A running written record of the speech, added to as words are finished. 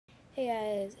Hey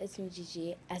guys, it's me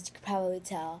Gigi, as you could probably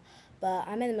tell, but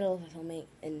I'm in the middle of filming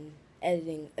and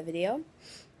editing a video.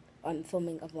 I'm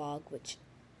filming a vlog, which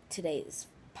today's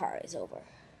part is over,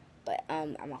 but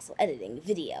I'm also editing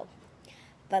video,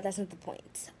 but that's not the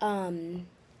point.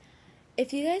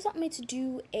 If you guys want me to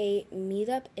do a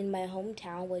meetup in my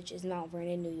hometown, which is Mount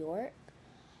Vernon, New York,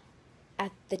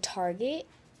 at the Target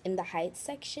in the Heights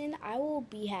section, I will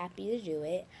be happy to do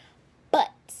it, but,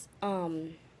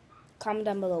 comment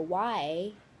down below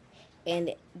why,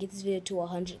 and get this video to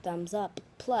 100 thumbs up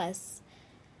plus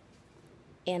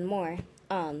and more.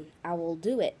 I will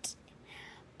do it.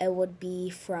 It would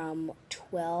be from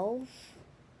 12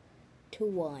 to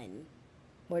 1.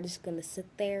 We're just gonna sit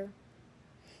there,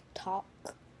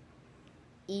 talk,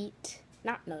 eat.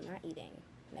 Not eating.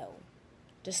 No,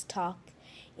 just talk,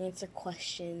 answer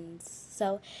questions.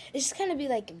 So it's just gonna be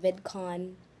like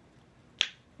VidCon,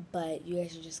 but you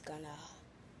guys are just gonna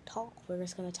talk. We're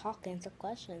just gonna talk, answer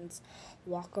questions,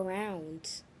 walk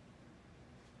around.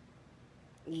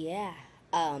 Yeah.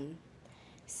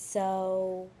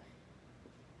 So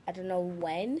I don't know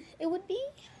when it would be.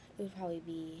 It would probably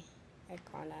be like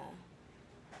on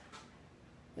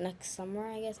next summer,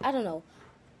 I guess. I don't know.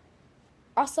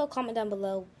 Also comment down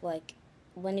below, like,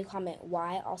 when you comment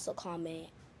why. Also comment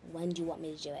when do you want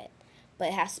me to do it. But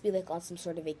it has to be like on some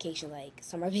sort of vacation, like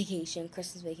summer vacation,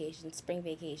 Christmas vacation, spring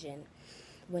vacation,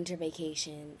 winter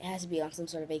vacation. It has to be on some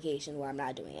sort of vacation where I'm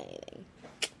not doing anything.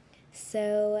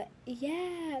 So,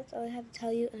 yeah, that's all I have to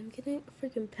tell you. I'm getting a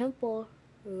freaking pimple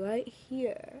right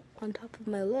here on top of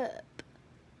my lip.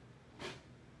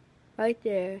 Right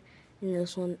there. And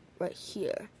this one right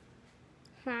here.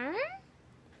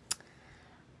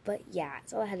 But, yeah,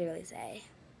 that's all I had to really say.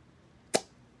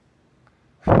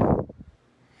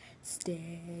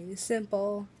 Stay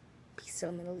simple. Peace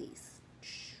out, Middle East.